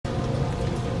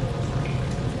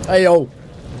Hey yo.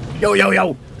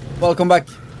 Yo. Welcome back.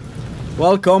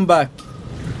 Welcome back.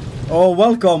 Oh,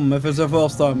 welcome if it's the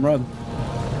first time, right?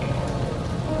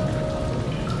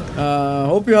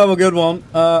 Hope you have a good one.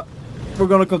 We're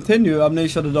gonna continue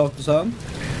Amnesia the Dark Descent.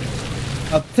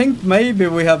 I think maybe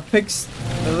we have fixed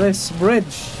this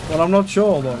bridge, but I'm not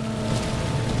sure though.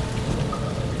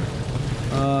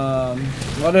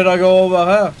 Why did I go over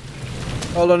here?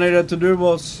 All I needed to do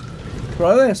was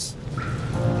try this.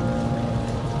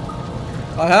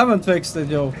 I haven't fixed it,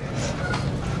 yo.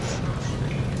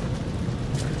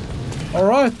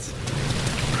 Alright.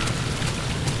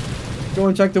 Go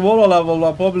and check the water level.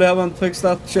 I probably haven't fixed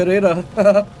that shit either.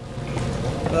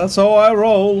 That's how I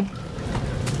roll.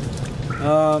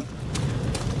 I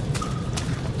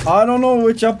don't know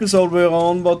which episode we're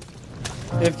on, but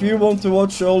if you want to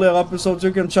watch earlier episodes,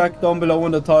 you can check down below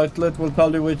in the title. It will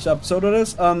tell you which episode it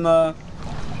is. And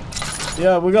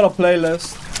yeah, we got a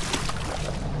playlist.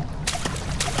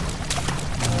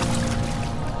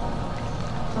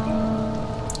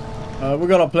 We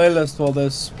got a playlist for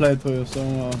this playthrough, so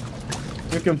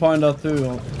you can find that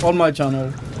too on my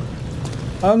channel.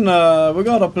 And we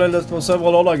got a playlist for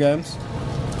several other games.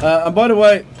 And by the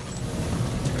way,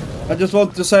 I just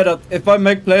want to say that if I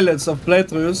make playlists of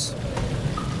playthroughs,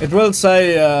 it will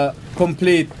say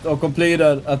complete or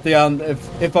completed at the end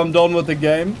if I'm done with the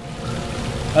game.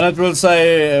 And it will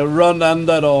say run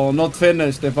ended or not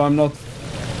finished if I'm not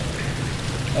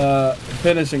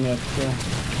finishing it. So.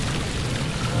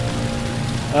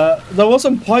 There was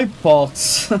some pipe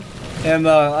parts and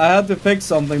I had to fix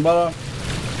something, but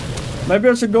maybe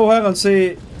I should go ahead and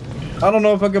see. I don't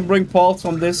know if I can bring parts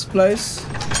from this place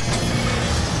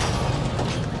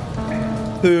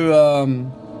to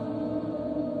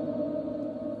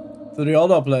the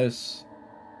other place,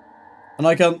 and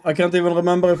I can't even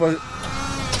remember if I.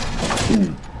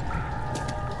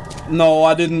 No,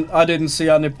 I didn't see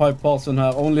any pipe parts in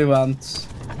here. Only vents.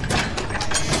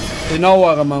 Now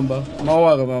I remember. Now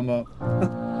I remember.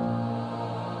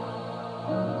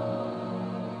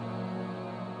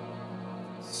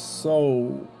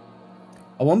 So,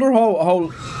 I wonder how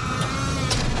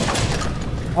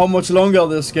much longer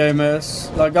this game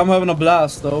is. Like, I'm having a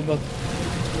blast though, but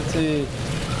let's see.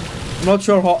 I'm not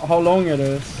sure how long it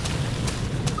is.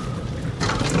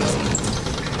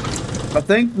 I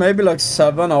think maybe like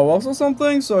 7 hours or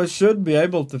something, so I should be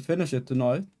able to finish it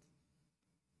tonight.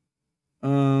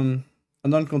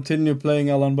 And then continue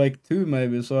playing Alan Wake 2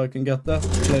 maybe, so I can get that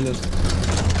playlist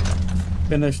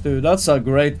finished too. That's a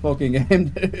great fucking game,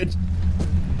 dude.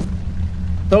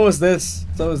 So is this.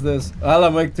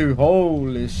 Alan Wake 2,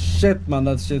 holy shit, man,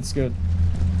 that shit's good.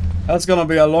 That's gonna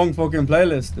be a long fucking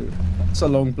playlist, dude. That's a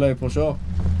long play for sure.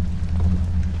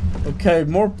 Okay,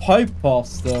 more pipe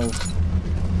parts though.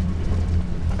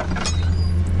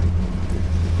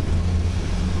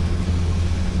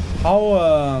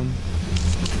 How,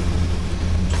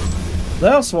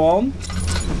 there's one.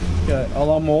 Okay, are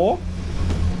there more?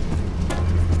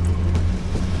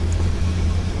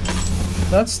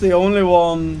 That's the only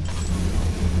one.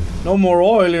 No more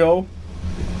oil, yo.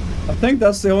 I think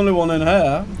that's the only one in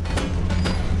here.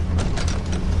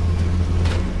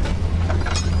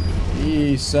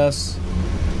 Jesus.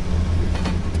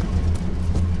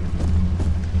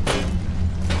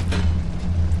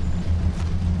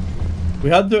 We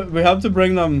have to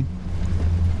bring them.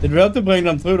 Did we have to bring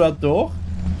them through that door?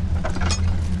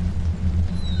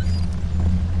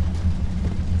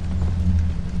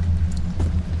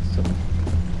 So,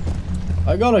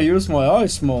 I gotta use my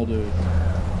eyes more, dude.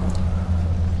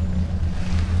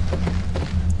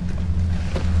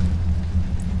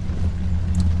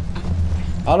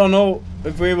 I don't know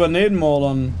if we even need more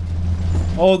than...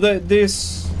 Oh,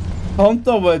 these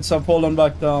counterweights have fallen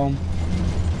back down.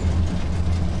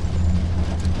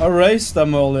 I raised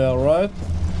them earlier, right?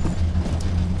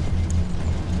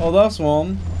 Oh, that's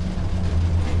one.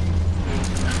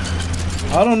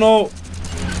 I don't know.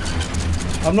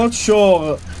 I'm not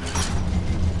sure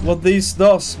what these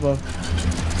does, but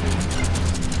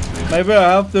maybe I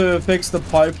have to fix the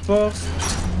pipe first.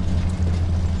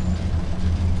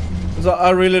 Because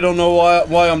I really don't know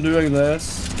why I'm doing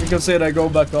this. You can see they go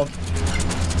back up.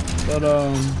 But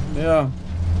yeah.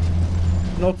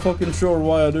 Not fucking sure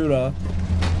why I do that.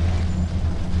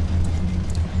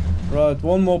 Right,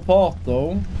 one more part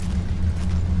though.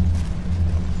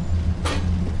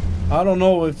 I don't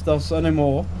know if there's any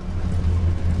more.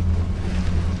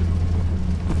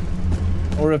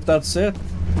 Or if that's it.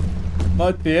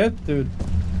 Might be it, dude.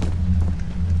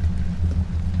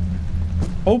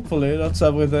 Hopefully that's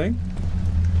everything.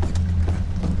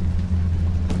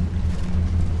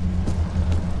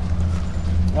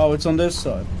 Oh, it's on this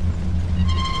side.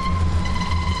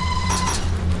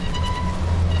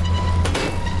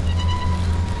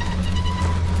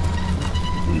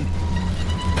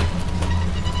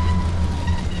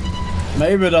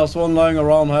 Maybe there's one lying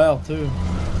around here too.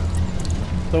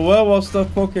 So where was that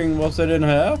fucking, was it in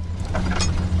here?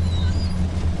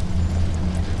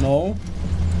 No.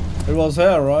 It was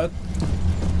here, right?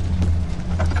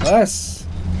 Yes!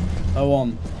 I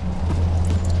won.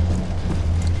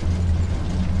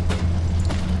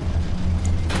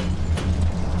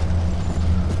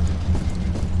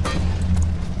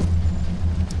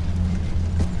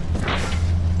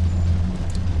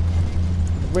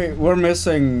 Wait, we're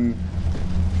missing...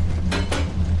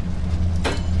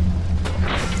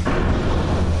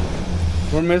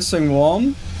 We're missing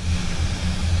one?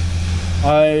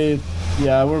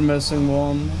 Yeah, we're missing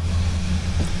one.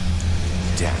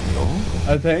 Daniel?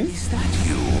 I think. Is that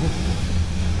you?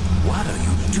 What are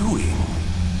you doing?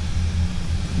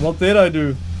 What did I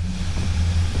do?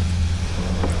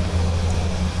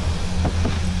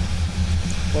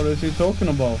 What is he talking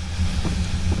about?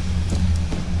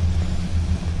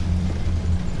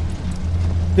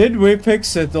 Did we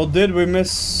fix it or did we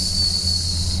miss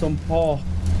some part?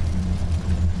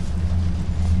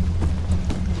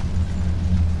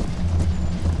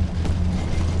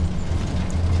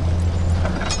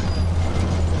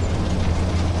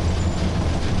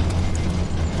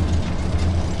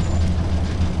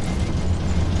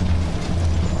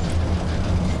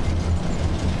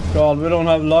 God, we don't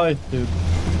have light, dude.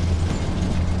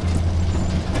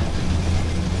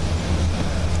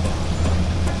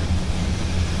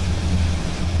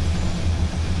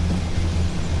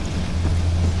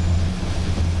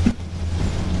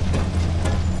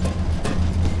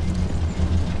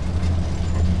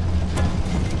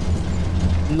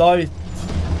 Light.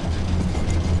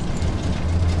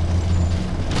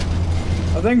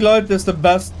 I think light is the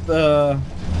best,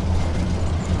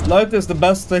 light is the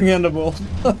best thing in the world.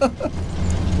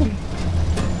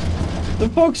 The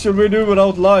fuck should we do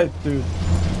without light, dude?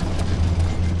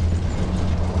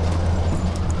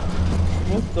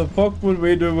 What the fuck would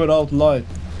we do without light?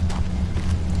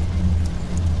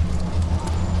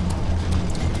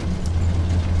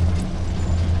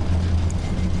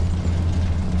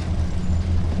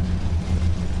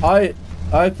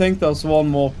 I think there's one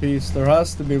more piece. There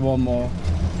has to be one more.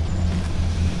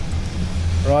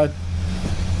 Right?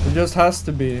 It just has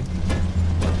to be.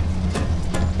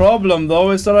 Problem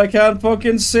though is that I can't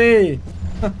fucking see.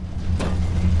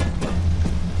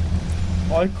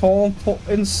 I can't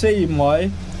fucking see,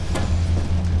 mate.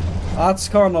 That's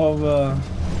kind of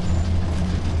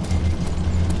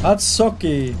that's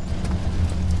sucky.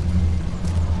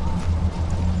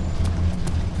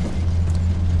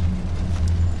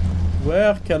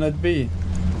 Where can it be?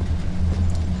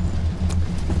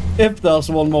 If there's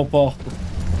one more part.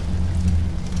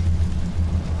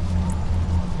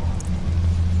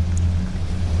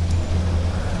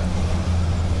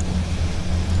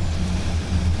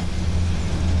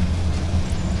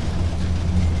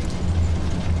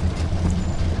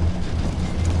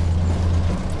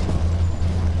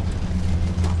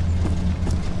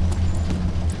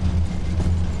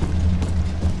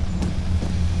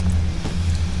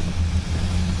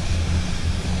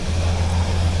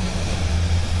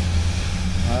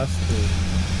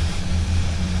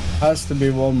 Has to be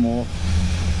one more.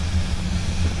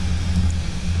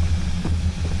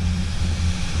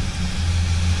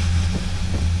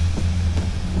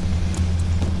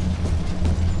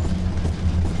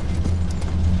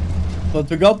 But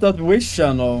we got that wish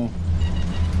channel.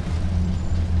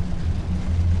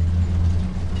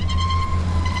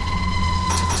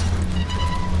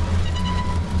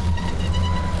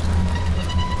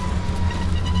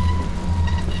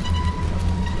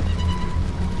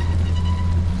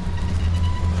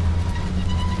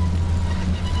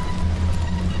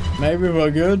 Maybe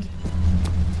we're good.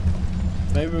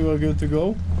 Maybe we're good to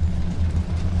go.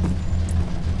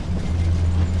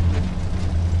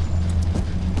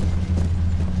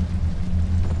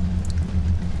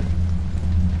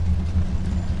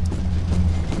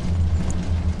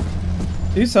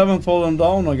 These haven't fallen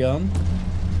down again.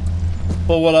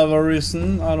 For whatever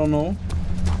reason, I don't know.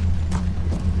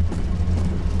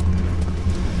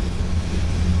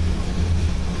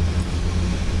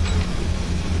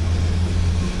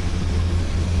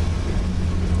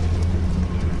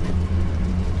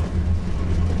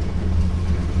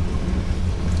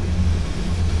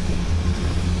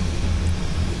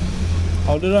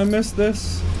 How did I miss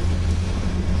this?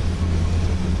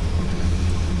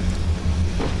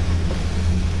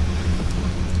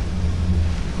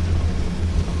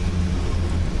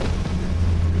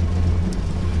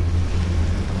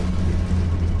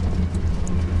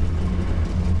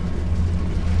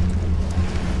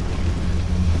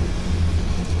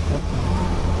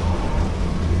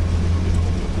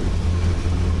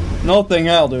 Nothing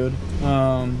here, dude.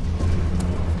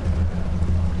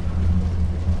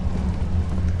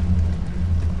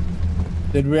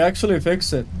 Did we actually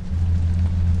fix it?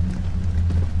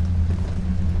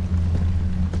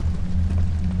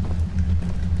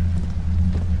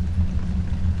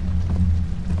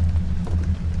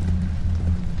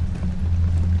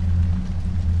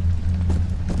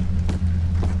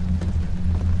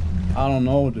 I don't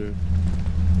know, dude.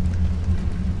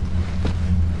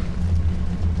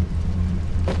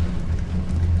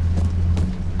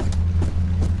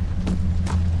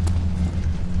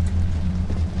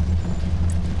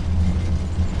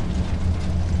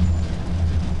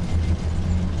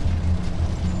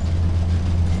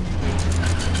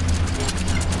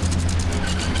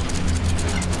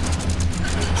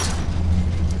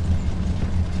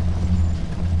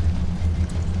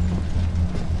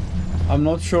 I'm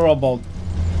not sure about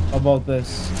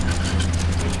this.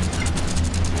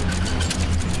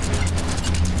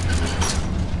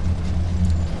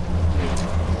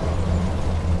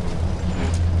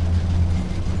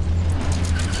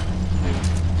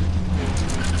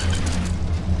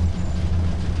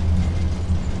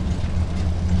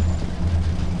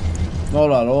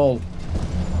 Not at all.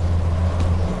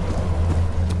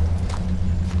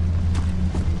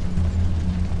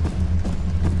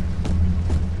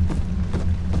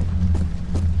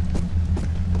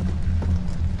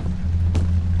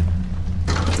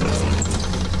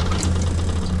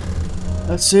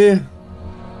 Let's see.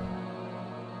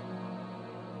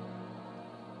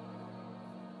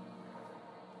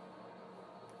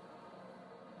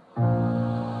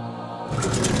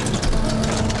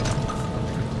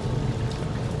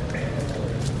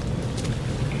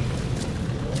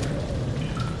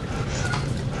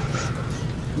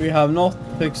 We have not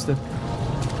fixed it.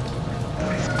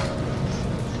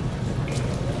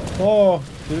 Oh,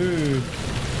 dude.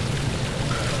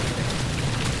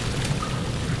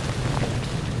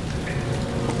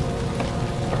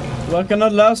 Where can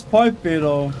that last pipe be,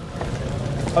 though?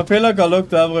 I feel like I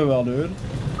looked everywhere, dude.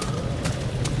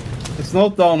 It's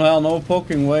not down here, no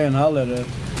fucking way in hell it is.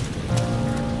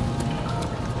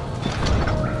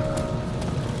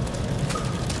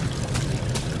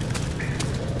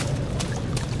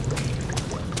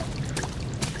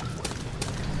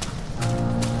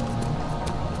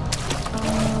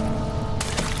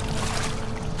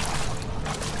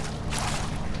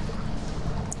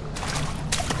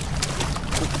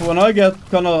 When I get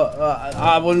kind of,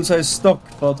 I wouldn't say stuck,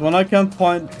 but when I can't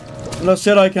find, when there's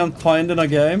shit I can't find in a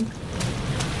game,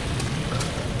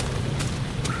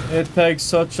 it takes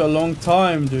such a long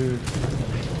time, dude.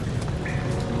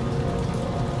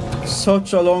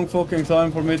 Such a long fucking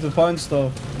time for me to find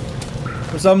stuff.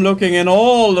 Because I'm looking in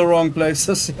all the wrong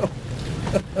places, yo.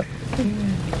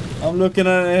 I'm looking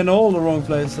in all the wrong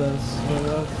places.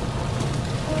 So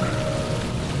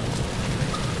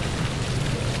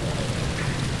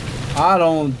I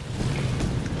don't...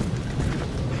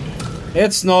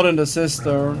 It's not in the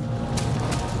cistern.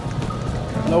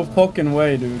 No fucking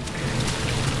way, dude.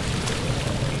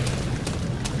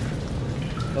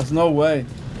 There's no way.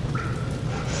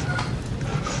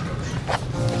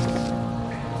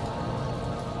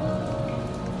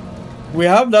 We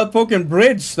have that fucking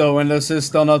bridge, though, in the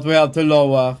cistern that we have to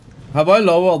lower. Have I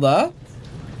lowered that?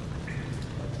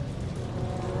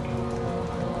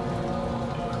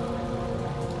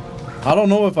 I don't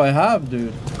know if I have,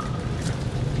 dude.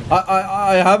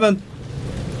 I haven't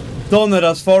done it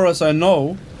as far as I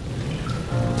know.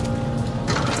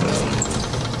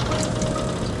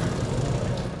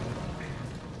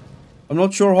 I'm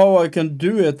not sure how I can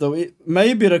do it, though.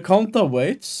 Maybe the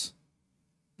counterweights.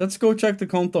 Let's go check the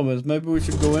counterweights. Maybe we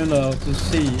should go in there to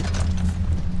see.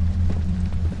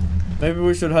 Maybe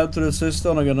we should head to the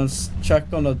cistern again and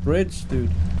check on that bridge,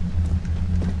 dude.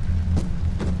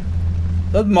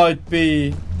 That might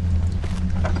be...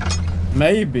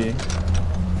 Maybe.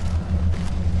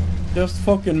 Just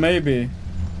fucking maybe.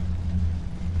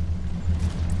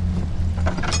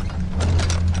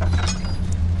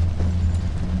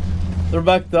 They're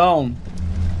back down.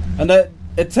 And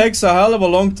it takes a hell of a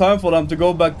long time for them to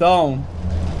go back down.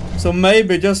 So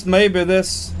maybe, just maybe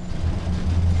this...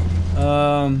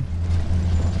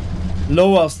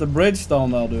 lowers the bridge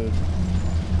down there, dude.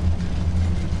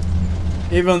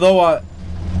 Even though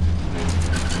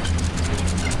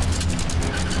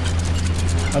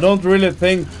I don't really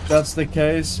think that's the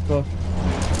case, but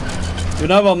you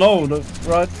never know,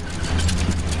 right?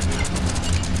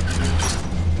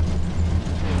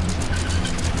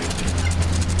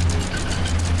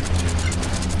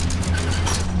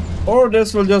 Or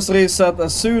this will just reset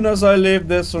as soon as I leave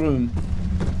this room.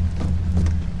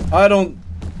 I don't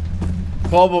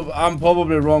I'm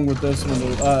probably wrong with this one,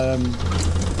 dude.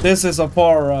 This is a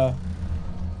far,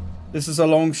 this is a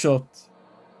long shot.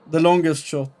 The longest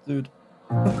shot, dude.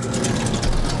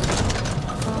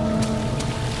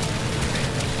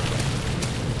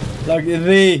 Like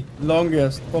the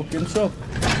longest fucking shot.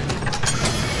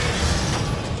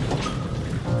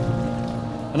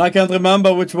 And I can't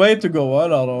remember which way to go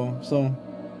either, though, so.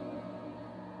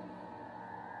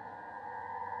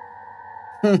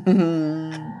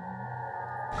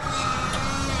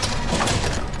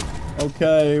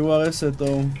 Okay, where is it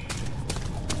though?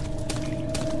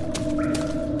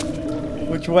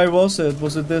 Which way was it?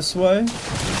 Was it this way?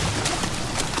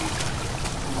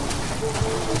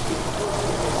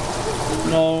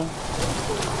 No.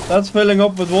 That's filling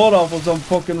up with water for some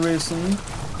fucking reason.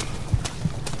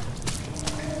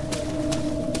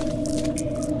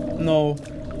 No.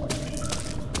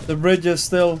 The bridge is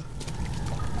still...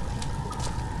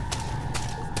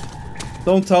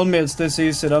 Don't tell me it's this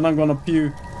easy, then I'm gonna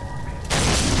puke.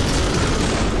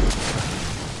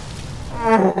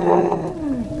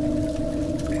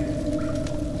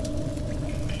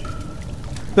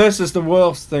 This is the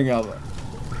worst thing ever.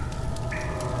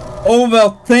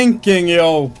 Overthinking,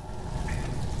 yo.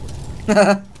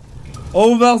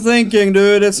 Overthinking,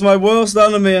 dude. It's my worst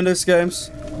enemy in these games.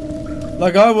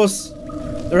 Like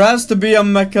there has to be a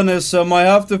mechanism. I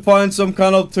have to find some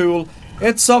kind of tool.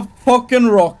 It's a fucking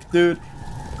rock, dude.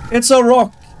 It's a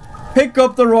rock. Pick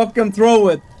up the rock and throw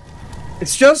it.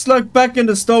 It's just like back in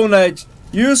the Stone Age.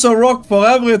 Use a rock for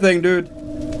everything, dude.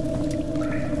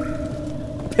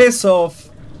 Piss off.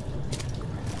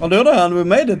 On the other hand, we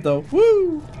made it though.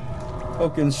 Woo!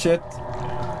 Fucking shit.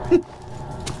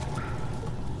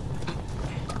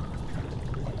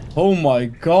 Oh my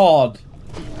god.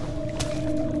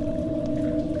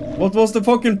 What was the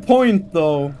fucking point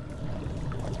though?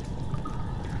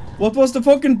 What was the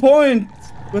fucking point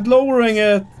with lowering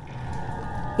it?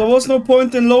 There was no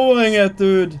point in lowering it,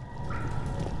 dude.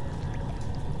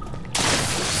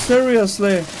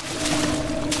 Seriously.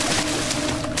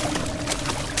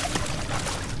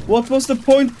 What was the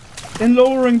point in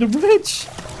lowering the bridge?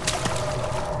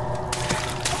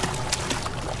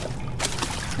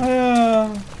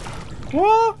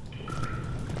 What?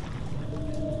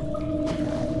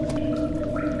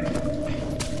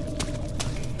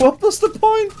 What was the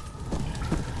point?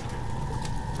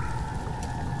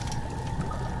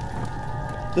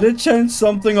 Did it change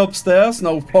something upstairs?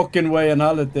 No fucking way in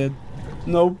hell it did.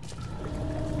 Nope.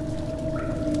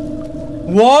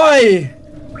 Why?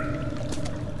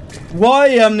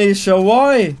 Why, Amnesia?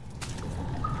 Why?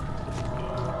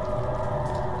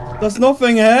 There's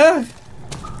nothing here.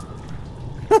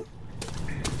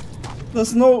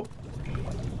 There's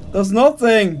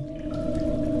nothing.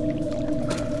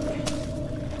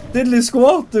 Diddly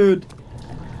squat, dude.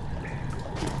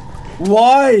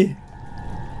 Why?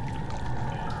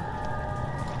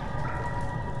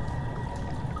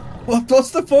 What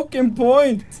was the fucking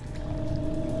point?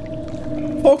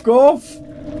 Fuck off.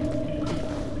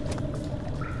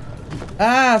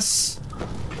 Ass.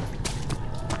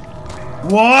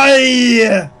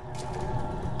 Why?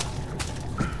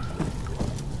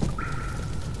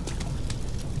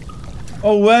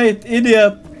 Oh wait,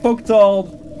 idiot,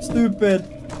 fucktard, stupid.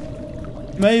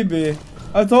 Maybe.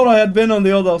 I thought I had been on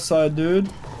the other side, dude.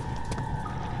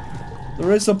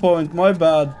 There is a point, my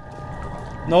bad.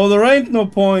 No, there ain't no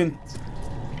point.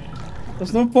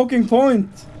 There's no fucking point.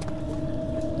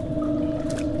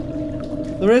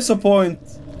 There is a point.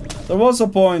 There was a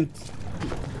point.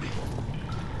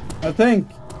 I think.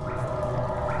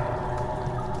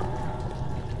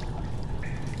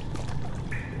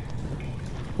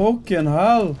 Fucking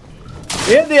hell.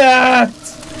 Idiot!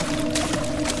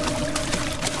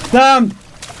 Damn!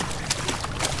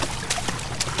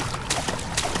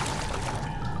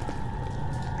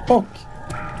 Fuck.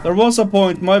 There was a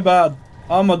point, my bad.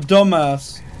 I'm a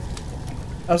dumbass.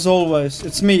 As always.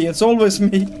 It's me. It's always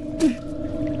me.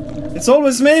 It's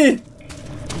always me!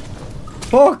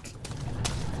 Fuck!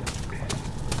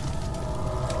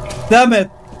 Damn it!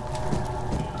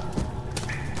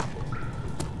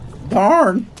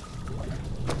 Darn!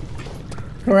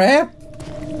 Crap!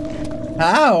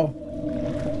 How?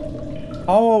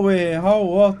 How are we? How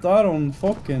what? I don't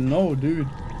fucking know, dude.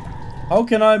 How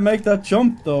can I make that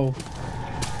jump though?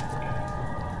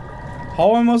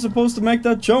 How am I supposed to make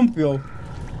that jump, yo?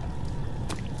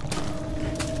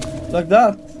 Like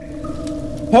that.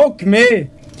 Poke me!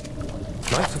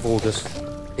 9th of August,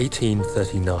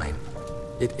 1839.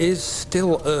 It is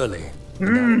still early,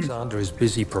 and Alexander is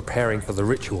busy preparing for the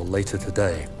ritual later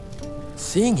today.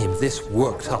 Seeing him this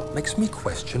worked up makes me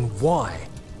question why.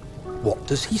 What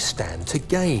does he stand to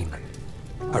gain?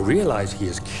 I realize he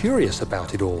is curious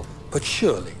about it all, but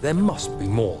surely there must be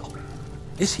more.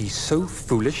 Is he so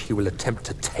foolish he will attempt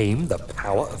to tame the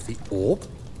power of the orb?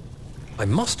 I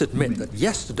must admit that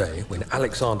yesterday, when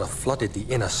Alexander flooded the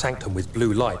inner sanctum with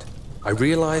blue light, I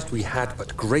realized we had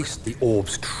but graced the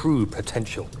orb's true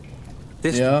potential.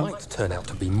 This might turn out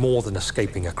to be more than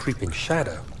escaping a creeping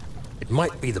shadow. It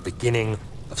might be the beginning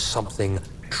of something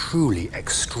truly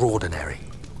extraordinary.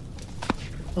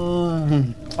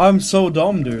 I'm so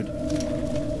dumb, dude.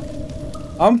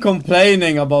 I'm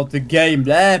complaining about the game,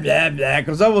 blah, blah, blah,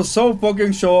 because I was so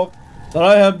fucking sure that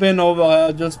I had been over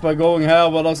here just by going here,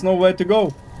 but there's no way to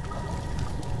go.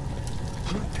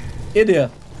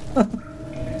 Idiot.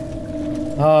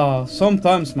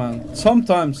 Sometimes, man.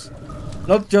 Sometimes.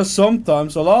 Not just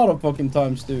sometimes, a lot of fucking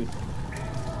times, dude.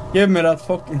 Give me that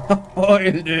fucking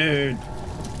oil, dude.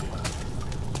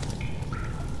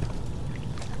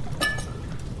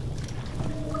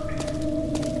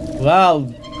 Well,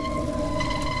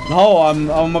 no,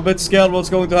 I'm a bit scared what's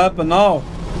going to happen now.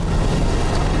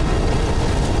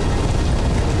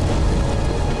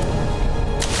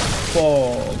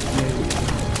 Fuck me.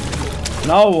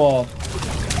 Now what?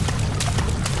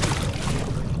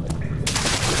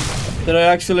 Did I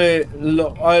actually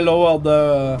I lowered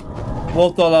the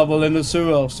water level in the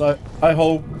sewers? I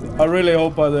hope. I really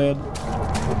hope I did.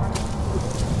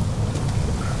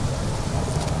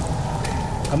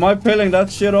 Am I filling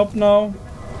that shit up now?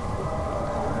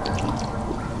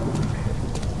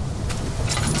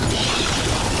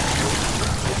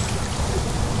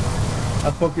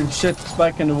 That fucking shit's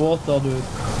back in the water, dude.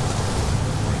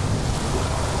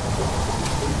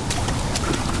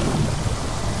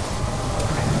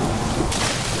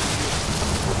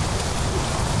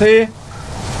 See?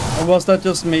 Or was that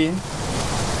just me?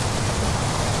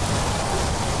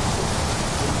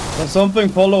 There's something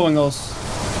following us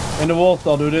in the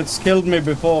water, dude. It's killed me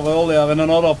before earlier in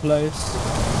another place.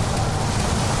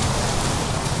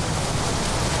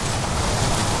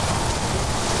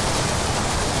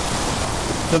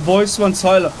 The voice went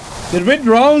silent. Did we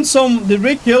drown some? Did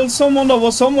we kill someone? There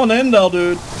was someone in there,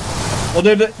 dude. Or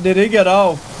did he get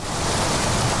out?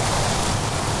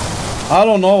 I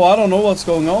don't know. I don't know what's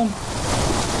going on.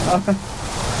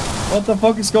 What the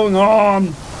fuck is going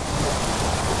on?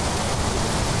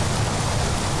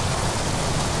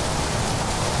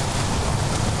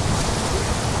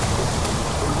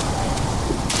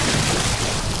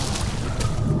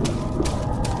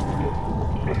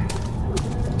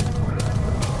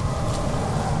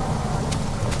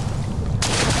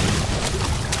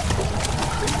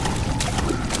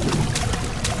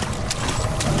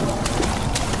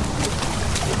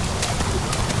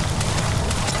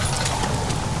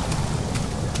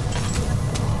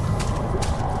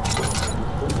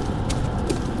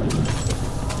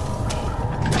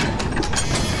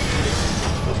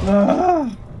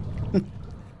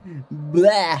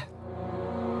 Blah.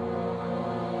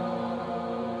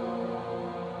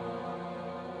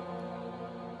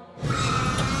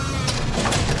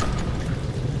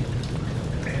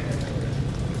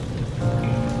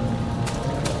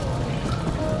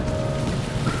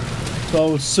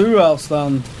 So sewers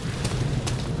then.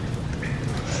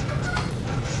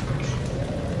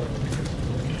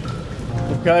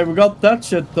 Okay, we got that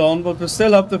shit done, but we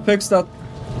still have to fix that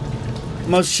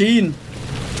machine.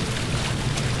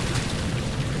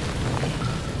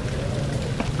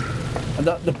 And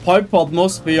the pipe pod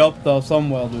must be up there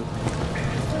somewhere, dude.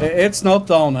 It's not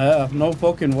down here. No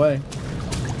fucking way.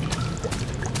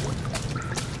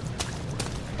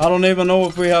 I don't even know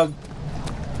if we have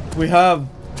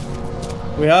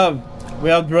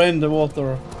drained the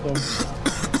water. So.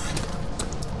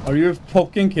 Are you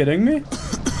fucking kidding me?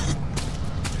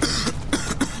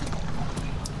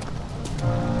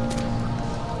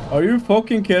 Are you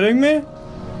fucking kidding me?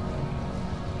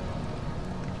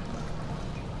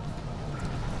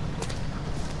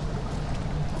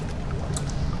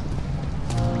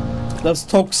 There's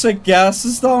toxic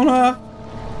gases down here.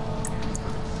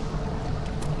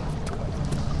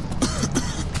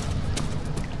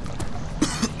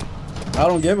 I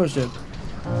don't give a shit.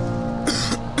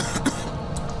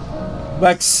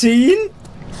 Vaccine?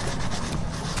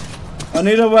 I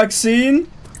need a vaccine.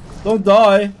 Don't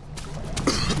die.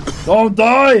 Don't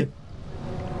die!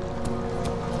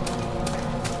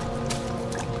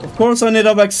 Of course I need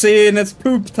a vaccine. It's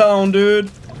poop town, dude.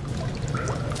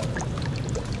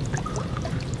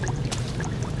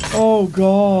 Oh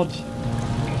god.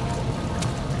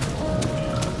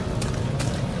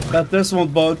 Bet this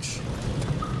won't budge.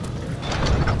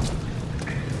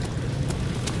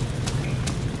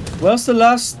 Where's the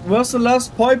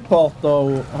last pipe part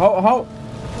though?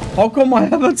 How come I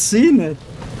haven't seen it?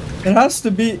 It has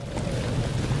to be...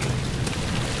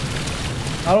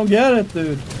 I don't get it,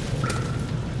 dude.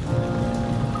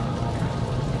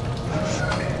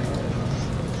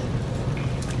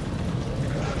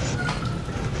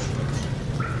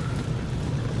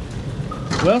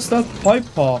 Where's that pipe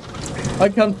part? I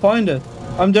can't find it.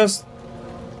 I'm just...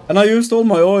 And I used all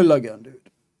my oil again,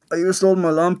 dude. I used all my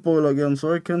lamp oil again,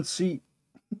 so I can't see.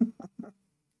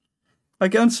 I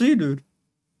can't see, dude.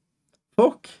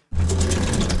 Fuck.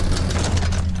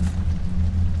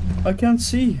 I can't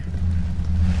see.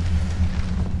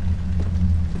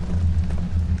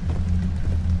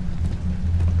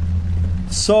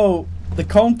 So, the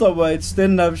counterweights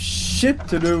didn't have shit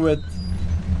to do with...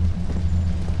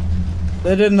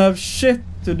 They didn't have shit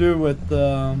to do with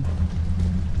that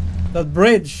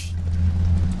bridge.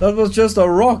 That was just a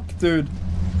rock, dude.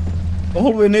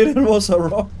 All we needed was a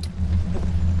rock.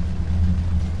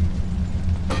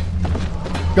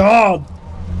 God!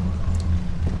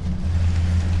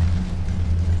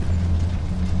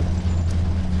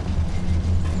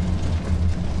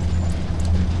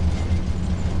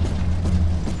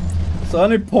 Is there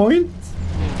any point?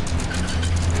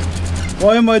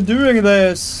 Why am I doing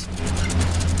this?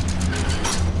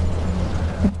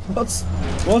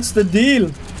 What's the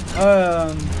deal?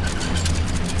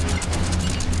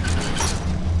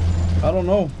 I don't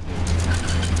know.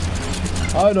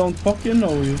 I don't fucking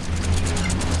know you.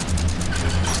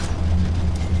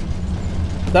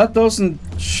 That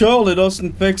surely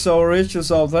doesn't fix our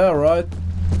issues out there, right?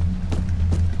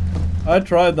 I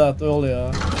tried that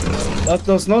earlier. That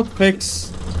does not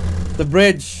fix the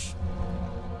bridge,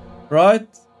 right?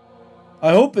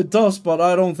 I hope it does, but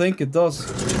I don't think it does.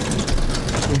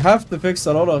 We have to fix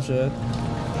that other shit.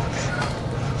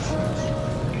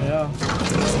 Yeah.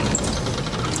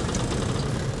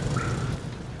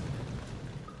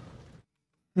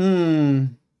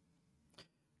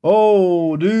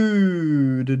 Oh,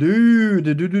 dude. Dude.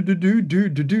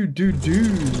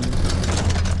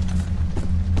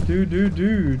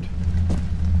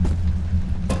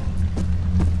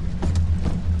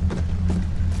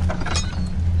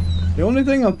 The only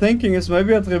thing I'm thinking is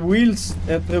maybe it reveals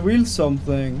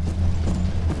something.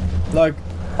 Like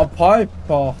a pipe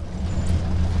part.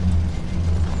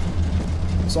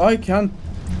 So I can't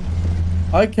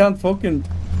fucking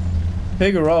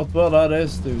figure out where that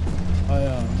is, dude.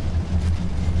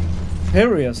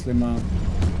 Seriously, man.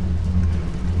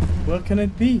 Where can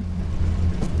it be?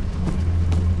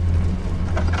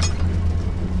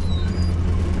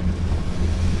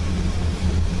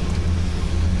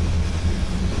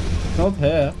 Not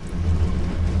here.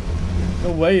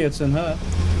 No way it's in here.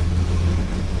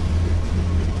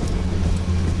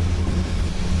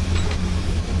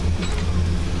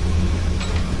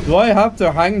 Do I have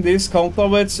to hang these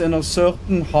counterweights in a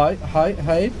certain height?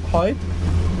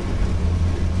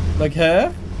 Like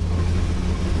here?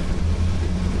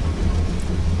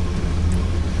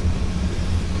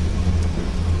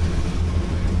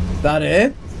 Is that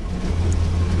it?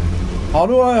 How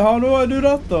do I do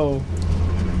that though?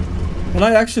 Can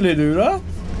I actually do that?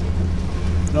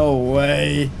 No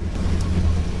way.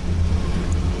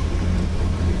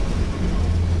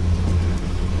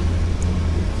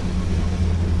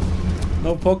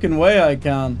 No fucking way I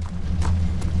can.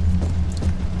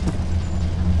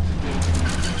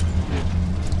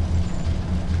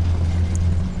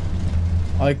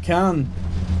 I can.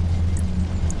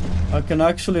 I can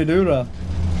actually do that.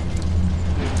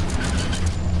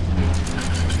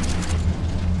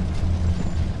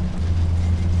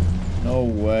 No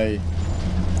way.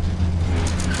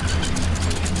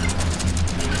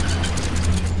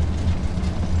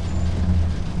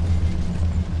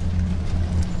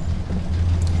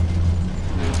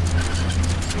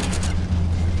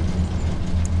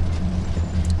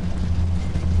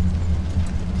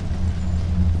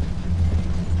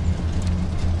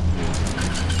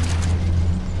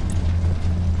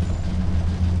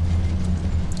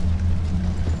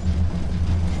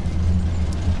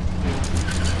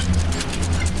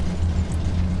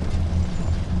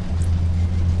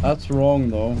 That's wrong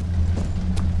though.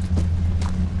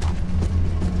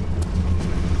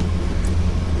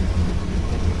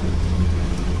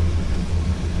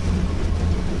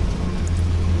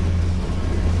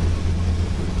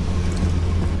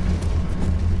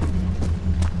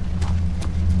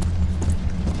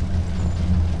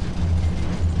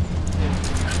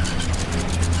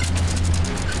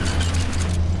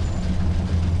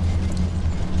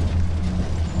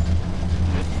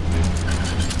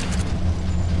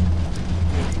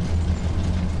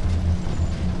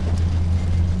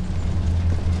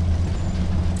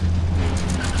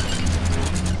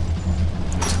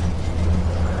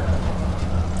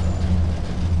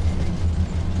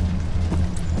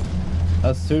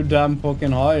 That's too damn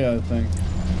fucking high, I think.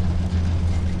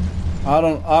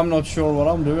 I'm not sure what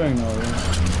I'm doing now.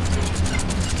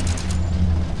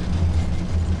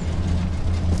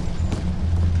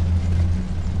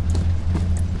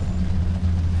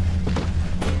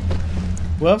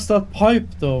 Where's that pipe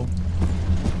though?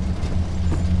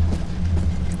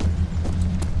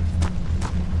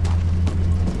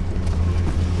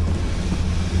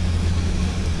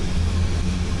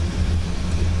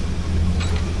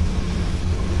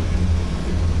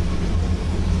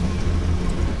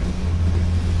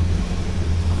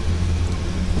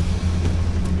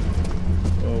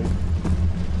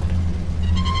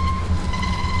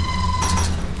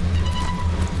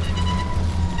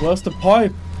 Where's the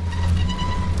pipe?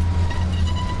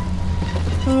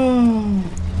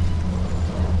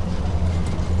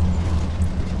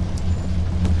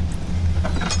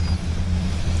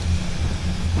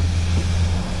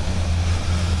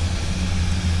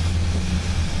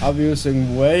 I'm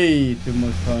using way too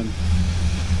much time.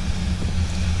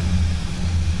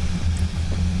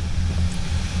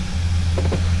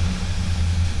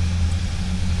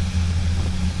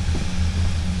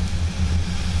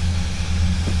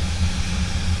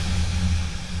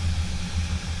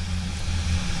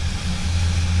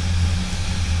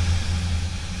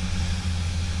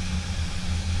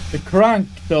 The crank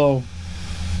though.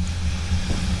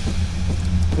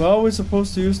 Where are we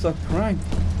supposed to use that crank?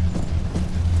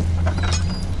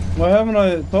 Why haven't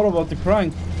I thought about the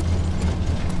crank?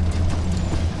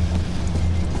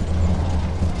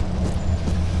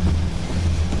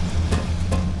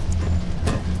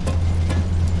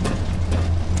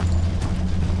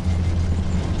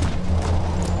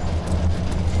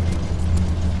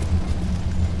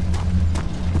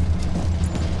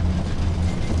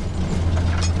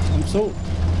 So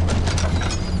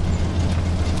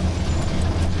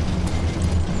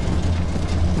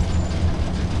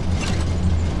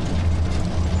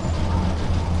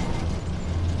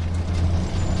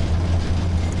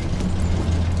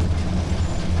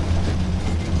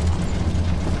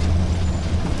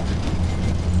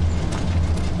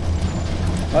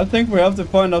I think we have to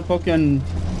find that fucking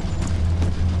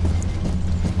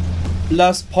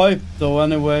last pipe though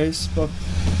anyways, but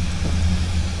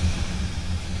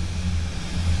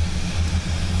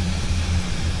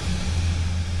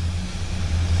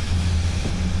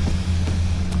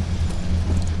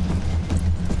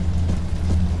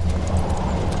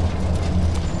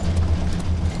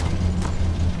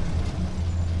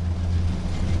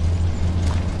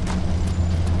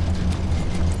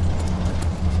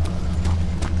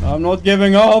I'm not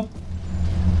giving up.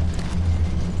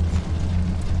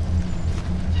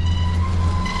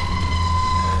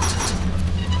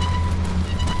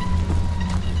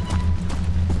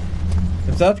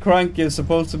 If that crank is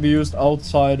supposed to be used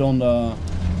outside on the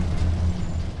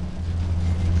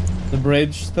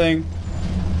bridge thing.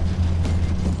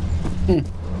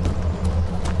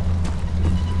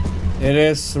 It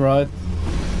is, right?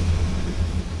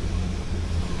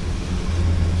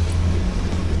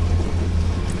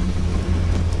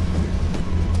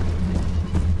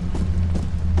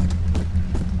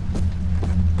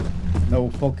 No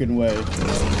fucking way.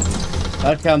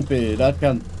 That can't be. That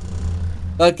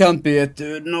can't be it,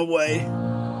 dude. No way.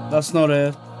 That's not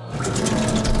it.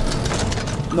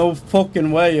 No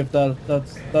fucking way if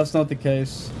that's not the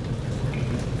case.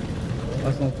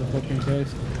 That's not the fucking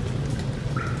case.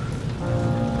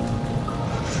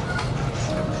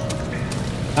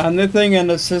 Anything in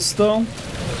the system?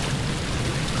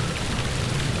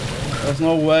 There's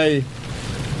no way.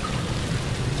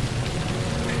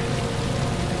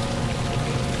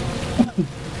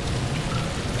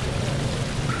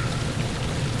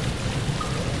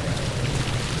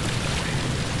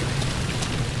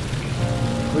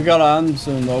 We gotta end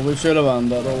soon though, we should have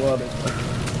ended already.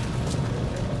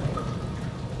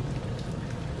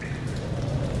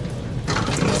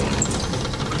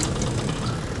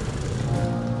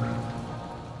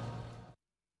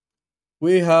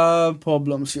 We have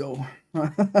problems, yo.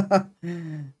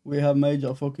 We have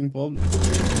major fucking problems.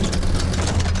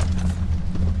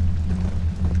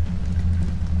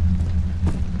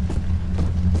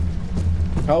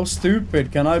 How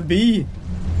stupid can I be?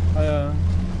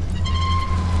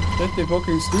 Pretty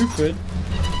fucking stupid.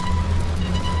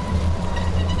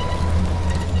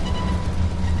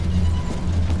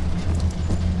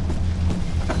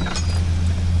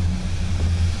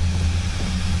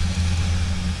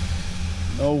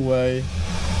 No way.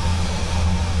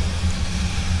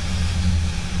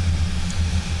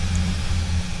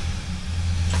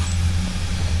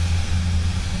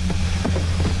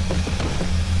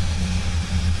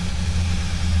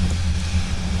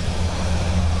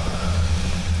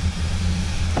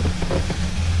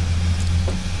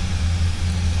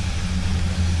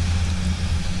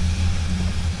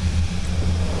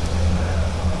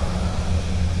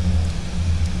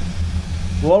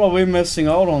 what are we missing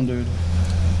out on, dude?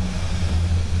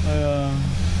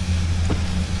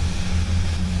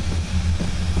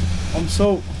 I'm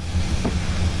so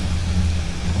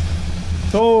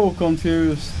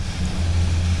confused.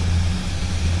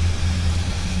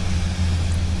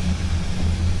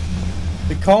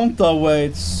 The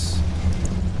counterweights.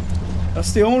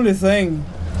 That's the only thing.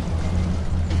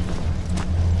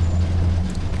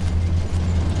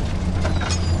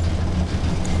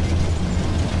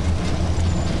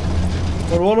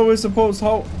 But what are we supposed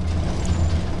to...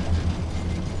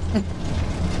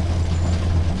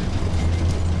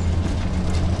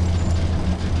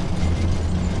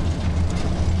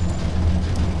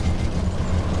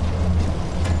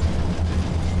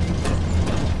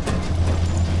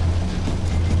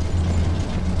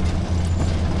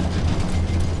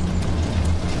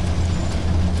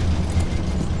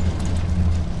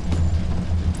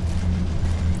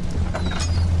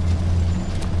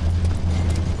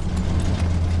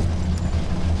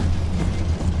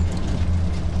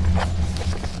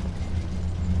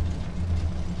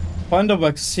 Find a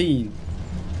vaccine.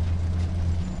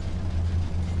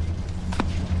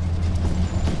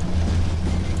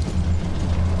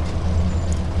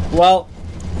 Well,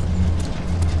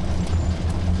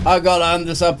 I gotta end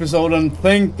this episode and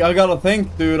think. I gotta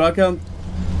think, dude. I can't.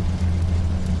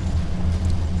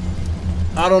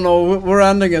 I don't know. We're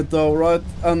ending it though, right?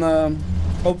 And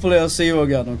hopefully I'll see you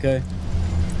again, okay?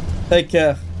 Take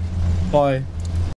care. Bye.